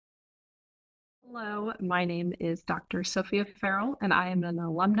Hello, my name is Dr. Sophia Farrell, and I am an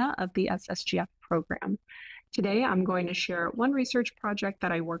alumna of the SSGF program. Today, I'm going to share one research project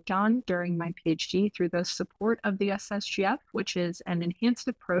that I worked on during my PhD through the support of the SSGF, which is an enhanced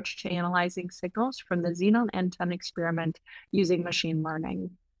approach to analyzing signals from the XENONNT experiment using machine learning.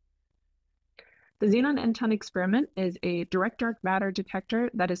 The XENONNT experiment is a direct dark matter detector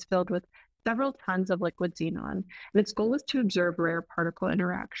that is filled with several tons of liquid xenon, and its goal is to observe rare particle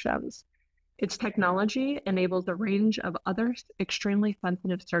interactions. Its technology enables a range of other extremely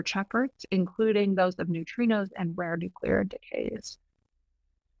sensitive search efforts, including those of neutrinos and rare nuclear decays.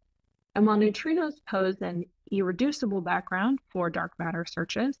 And while neutrinos pose an irreducible background for dark matter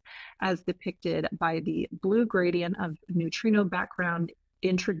searches, as depicted by the blue gradient of neutrino background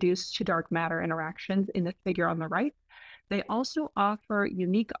introduced to dark matter interactions in the figure on the right, they also offer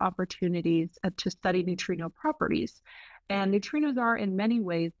unique opportunities to study neutrino properties. And neutrinos are in many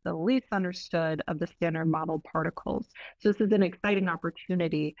ways the least understood of the standard model particles. So this is an exciting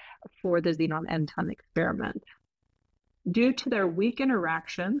opportunity for the XENONNT experiment. Due to their weak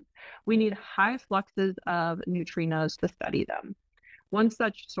interactions, we need high fluxes of neutrinos to study them. One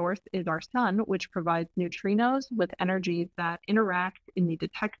such source is our sun, which provides neutrinos with energies that interact in the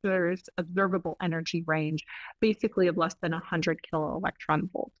detector's observable energy range, basically of less than 100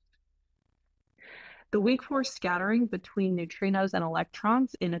 kiloelectron-volts. The weak force scattering between neutrinos and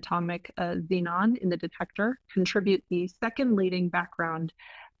electrons in atomic xenon in the detector contribute the second leading background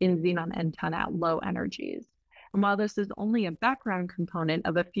in XENONNT at low energies. And while this is only a background component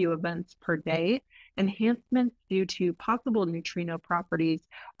of a few events per day, enhancements due to possible neutrino properties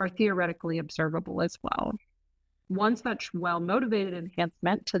are theoretically observable as well. One such well-motivated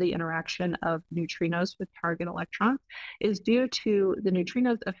enhancement to the interaction of neutrinos with target electrons is due to the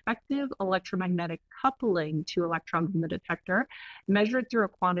neutrino's effective electromagnetic coupling to electrons in the detector, measured through a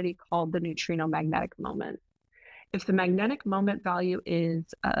quantity called the neutrino magnetic moment. If the magnetic moment value is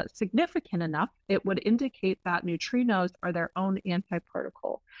significant enough, it would indicate that neutrinos are their own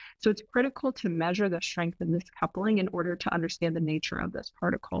antiparticle. So it's critical to measure the strength of this coupling in order to understand the nature of this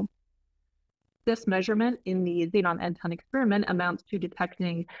particle. This measurement in the XENONNT experiment amounts to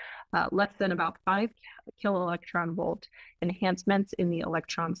detecting less than about 5 kiloelectron-volt enhancements in the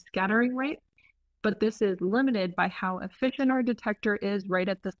electron scattering rate, but this is limited by how efficient our detector is right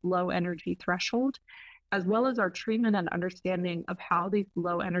at this low energy threshold, as well as our treatment and understanding of how these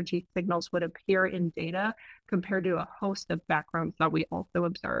low energy signals would appear in data compared to a host of backgrounds that we also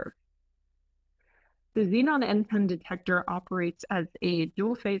observe. The XENONNT detector operates as a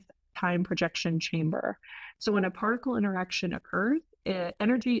dual-phase time projection chamber. So when a particle interaction occurs,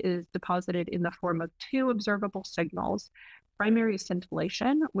 energy is deposited in the form of two observable signals: primary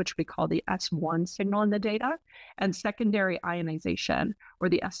scintillation, which we call the S1 signal in the data, and secondary ionization, or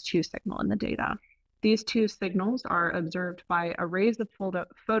the S2 signal in the data. These two signals are observed by arrays of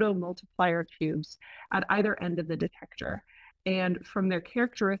photomultiplier tubes at either end of the detector. And from their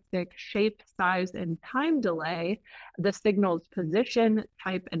characteristic shape, size, and time delay, the signal's position,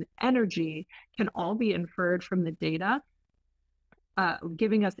 type, and energy can all be inferred from the data,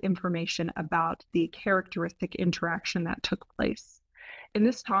 giving us information about the characteristic interaction that took place. In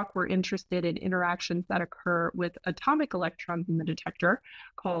this talk, we're interested in interactions that occur with atomic electrons in the detector,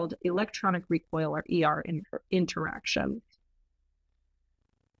 called electronic recoil, or ER interactions.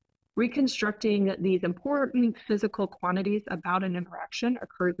 Reconstructing these important physical quantities about an interaction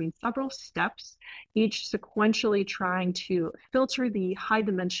occurs in several steps, each sequentially trying to filter the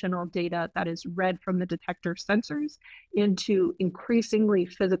high-dimensional data that is read from the detector sensors into increasingly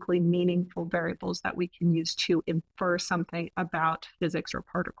physically meaningful variables that we can use to infer something about physics or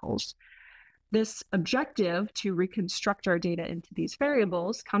particles. This objective to reconstruct our data into these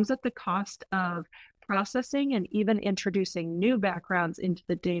variables comes at the cost of processing and even introducing new backgrounds into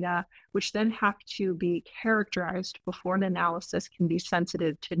the data, which then have to be characterized before an analysis can be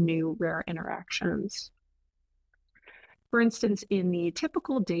sensitive to new rare interactions. For instance, in the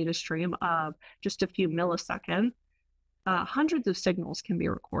typical data stream of just a few milliseconds, hundreds of signals can be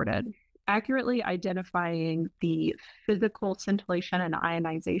recorded. Accurately identifying the physical scintillation and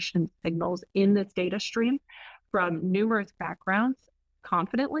ionization signals in this data stream from numerous backgrounds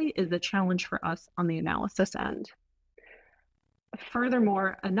confidently is a challenge for us on the analysis end.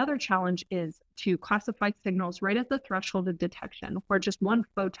 Furthermore, another challenge is to classify signals right at the threshold of detection, where just one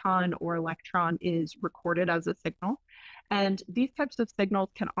photon or electron is recorded as a signal. And these types of signals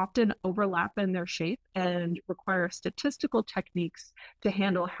can often overlap in their shape and require statistical techniques to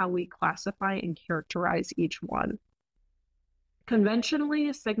handle how we classify and characterize each one.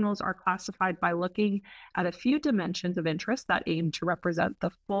 Conventionally, signals are classified by looking at a few dimensions of interest that aim to represent the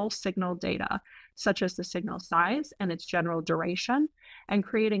full signal data, such as the signal size and its general duration, and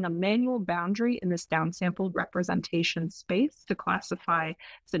creating a manual boundary in this downsampled representation space to classify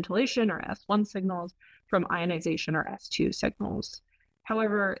scintillation or S1 signals from ionization or S2 signals.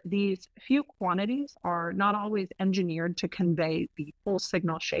 However, these few quantities are not always engineered to convey the full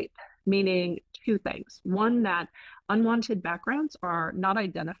signal shape, meaning two things. One, that unwanted backgrounds are not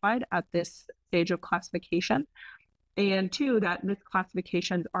identified at this stage of classification, and two, that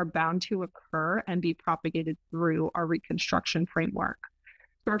misclassifications are bound to occur and be propagated through our reconstruction framework.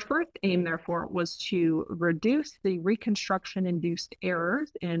 So our first aim, therefore, was to reduce the reconstruction-induced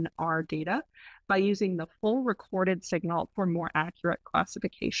errors in our data by using the full recorded signal for more accurate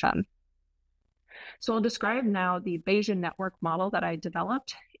classification. So I'll describe now the Bayesian network model that I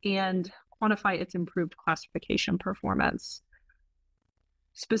developed and quantify its improved classification performance.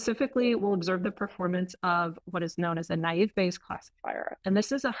 Specifically, we'll observe the performance of what is known as a naive Bayes classifier. And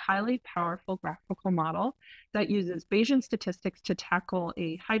this is a highly powerful graphical model that uses Bayesian statistics to tackle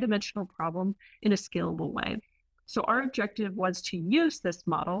a high-dimensional problem in a scalable way. So our objective was to use this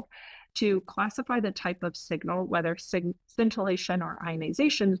model to classify the type of signal, whether scintillation or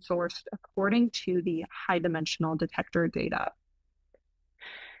ionization, sourced according to the high-dimensional detector data.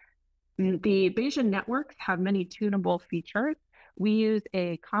 The Bayesian networks have many tunable features. We use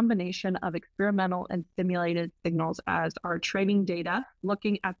a combination of experimental and simulated signals as our training data,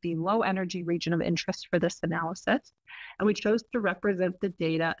 looking at the low energy region of interest for this analysis, and we chose to represent the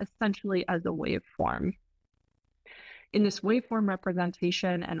data essentially as a waveform. In this waveform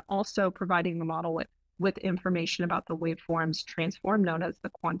representation, and also providing the model with information about the waveform's transform, known as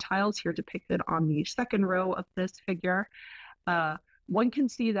the quantiles, here depicted on the second row of this figure, one can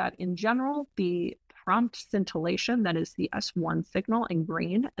see that in general, the prompt scintillation, that is the S1 signal in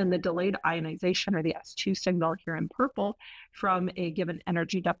green, and the delayed ionization, or the S2 signal here in purple, from a given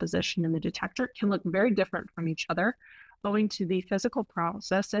energy deposition in the detector can look very different from each other, owing to the physical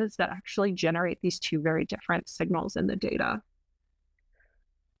processes that actually generate these two very different signals in the data.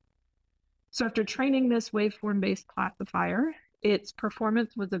 So after training this waveform-based classifier, its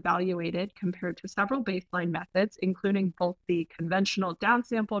performance was evaluated compared to several baseline methods, including both the conventional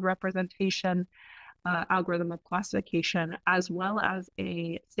downsampled representation algorithm of classification, as well as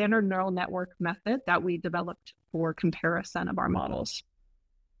a standard neural network method that we developed for comparison of our models.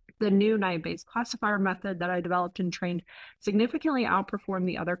 The new naive Bayes classifier method that I developed and trained significantly outperformed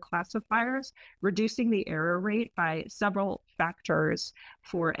the other classifiers, reducing the error rate by several factors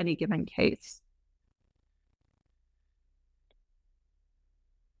for any given case.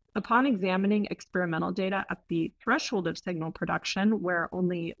 Upon examining experimental data at the threshold of signal production, where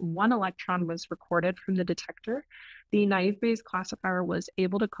only one electron was recorded from the detector, the naive Bayes classifier was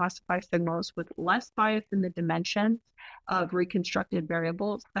able to classify signals with less bias in the dimensions of reconstructed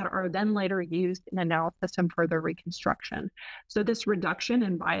variables that are then later used in analysis and further reconstruction. So this reduction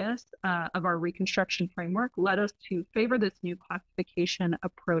in bias of our reconstruction framework led us to favor this new classification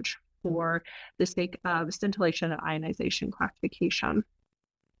approach for the sake of scintillation and ionization classification.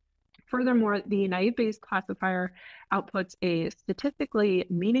 Furthermore, the naive Bayes classifier outputs a statistically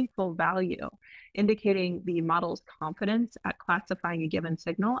meaningful value, indicating the model's confidence at classifying a given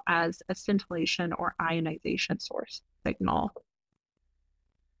signal as a scintillation or ionization source signal.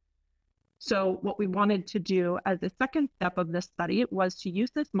 So what we wanted to do as a second step of this study was to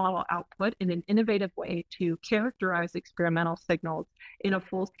use this model output in an innovative way to characterize experimental signals in a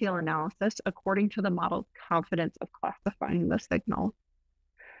full-scale analysis according to the model's confidence of classifying the signal.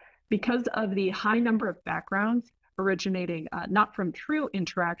 Because of the high number of backgrounds originating not from true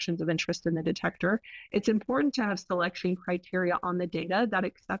interactions of interest in the detector, it's important to have selection criteria on the data that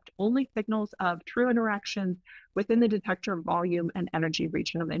accept only signals of true interactions within the detector volume and energy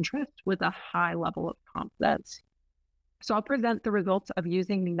region of interest with a high level of confidence. So I'll present the results of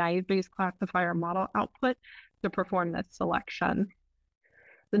using the naive Bayes classifier model output to perform this selection.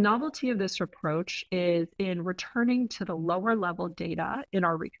 The novelty of this approach is in returning to the lower level data in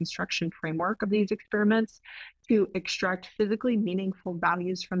our reconstruction framework of these experiments to extract physically meaningful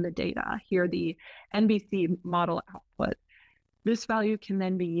values from the data, here the NBC model output. This value can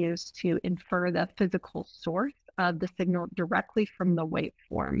then be used to infer the physical source of the signal directly from the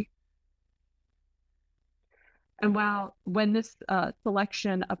waveform. And when this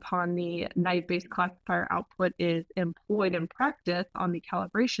selection upon the naive Bayes classifier output is employed in practice on the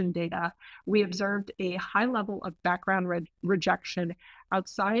calibration data, we observed a high level of background rejection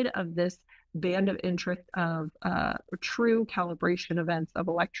outside of this band of interest of true calibration events of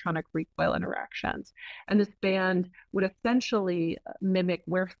electronic recoil interactions. And this band would essentially mimic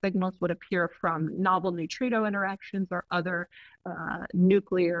where signals would appear from novel neutrino interactions or other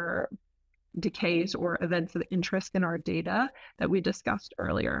nuclear decays or events of interest in our data that we discussed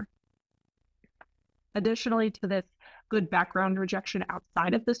earlier. Additionally to this good background rejection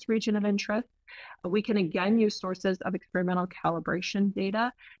outside of this region of interest, we can again use sources of experimental calibration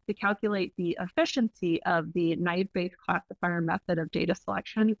data to calculate the efficiency of the naive-based classifier method of data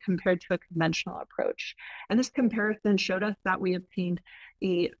selection compared to a conventional approach. And this comparison showed us that we obtained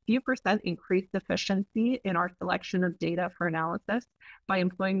a few percent increased efficiency in our selection of data for analysis by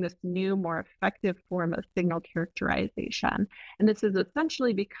employing this new, more effective form of signal characterization. And this is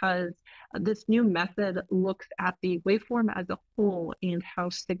essentially because this new method looks at the waveform as a whole and how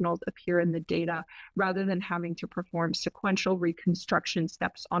signals appear in the data, rather than having to perform sequential reconstruction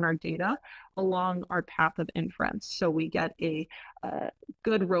steps on our data along our path of inference. So we get a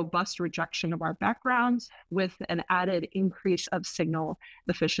good, robust rejection of our backgrounds with an added increase of signal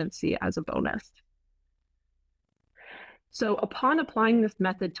efficiency as a bonus. So upon applying this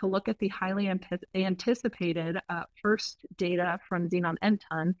method to look at the highly anticipated first data from XENONNT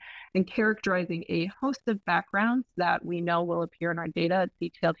and characterizing a host of backgrounds that we know will appear in our data,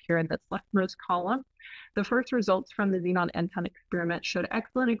 detailed here in this leftmost column, the first results from the XENONNT experiment showed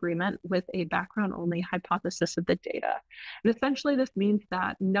excellent agreement with a background-only hypothesis of the data. And essentially, this means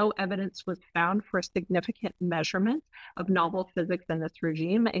that no evidence was found for a significant measurement of novel physics in this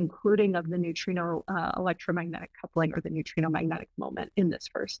regime, including of the neutrino electromagnetic coupling or the neutrino magnetic moment in this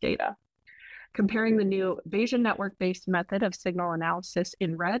first data. Comparing the new Bayesian network-based method of signal analysis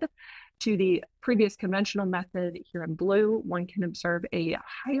in red to the previous conventional method here in blue, one can observe a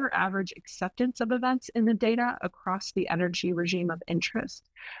higher average acceptance of events in the data across the energy regime of interest,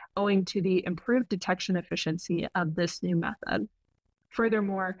 owing to the improved detection efficiency of this new method.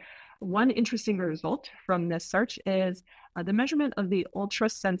 Furthermore, one interesting result from this search is the measurement of the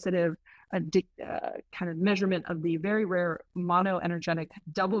ultra-sensitive kind of measurement of the very rare monoenergetic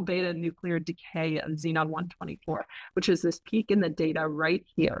double beta nuclear decay of xenon 124, which is this peak in the data right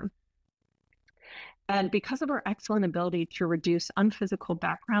here. And because of our excellent ability to reduce unphysical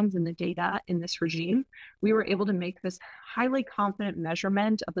backgrounds in the data in this regime, we were able to make this highly confident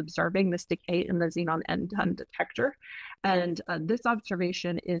measurement of observing this decay in the XENONNT detector. And this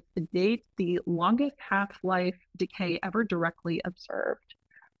observation is to date the longest half-life decay ever directly observed.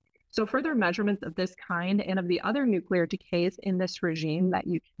 So further measurements of this kind and of the other nuclear decays in this regime that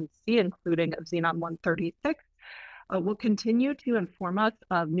you can see, including of xenon 136, will continue to inform us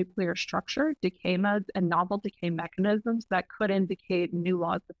of nuclear structure, decay modes, and novel decay mechanisms that could indicate new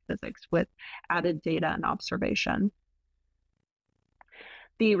laws of physics with added data and observation.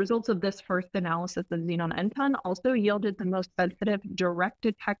 The results of this first analysis of XENONNT also yielded the most sensitive direct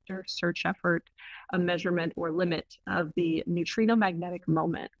detector search effort, a measurement or limit of the neutrino magnetic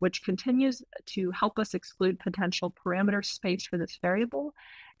moment, which continues to help us exclude potential parameter space for this variable,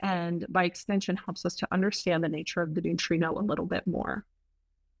 and by extension helps us to understand the nature of the neutrino a little bit more.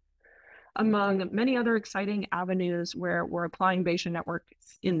 Among many other exciting avenues where we're applying Bayesian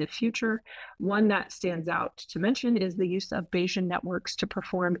networks in the future, one that stands out to mention is the use of Bayesian networks to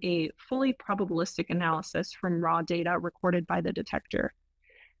perform a fully probabilistic analysis from raw data recorded by the detector.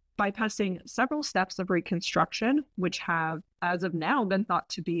 Bypassing several steps of reconstruction, which have, as of now, been thought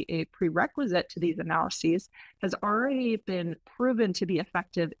to be a prerequisite to these analyses, has already been proven to be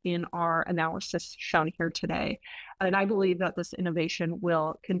effective in our analysis shown here today. And I believe that this innovation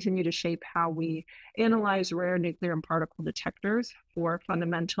will continue to shape how we analyze rare nuclear and particle detectors for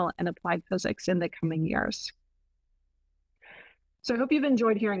fundamental and applied physics in the coming years. So I hope you've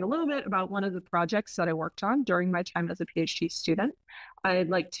enjoyed hearing a little bit about one of the projects that I worked on during my time as a PhD student. I'd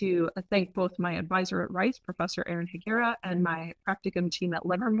like to thank both my advisor at Rice, Professor Aaron Higuera, and my practicum team at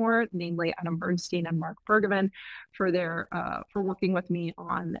Livermore, namely Adam Bernstein and Mark Bergevin, for working with me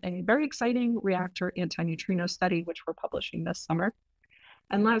on a very exciting reactor antineutrino study, which we're publishing this summer.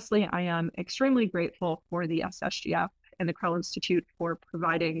 And lastly, I am extremely grateful for the SSGF and the Krell Institute for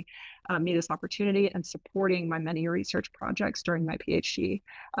providing me this opportunity and supporting my many research projects during my PhD.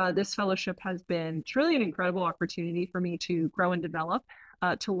 This fellowship has been truly an incredible opportunity for me to grow and develop,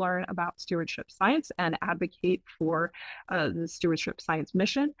 to learn about stewardship science and advocate for the stewardship science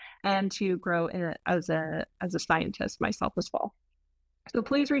mission, and to grow as a scientist myself as well. So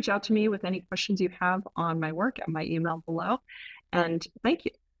please reach out to me with any questions you have on my work at my email below, and thank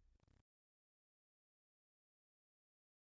you.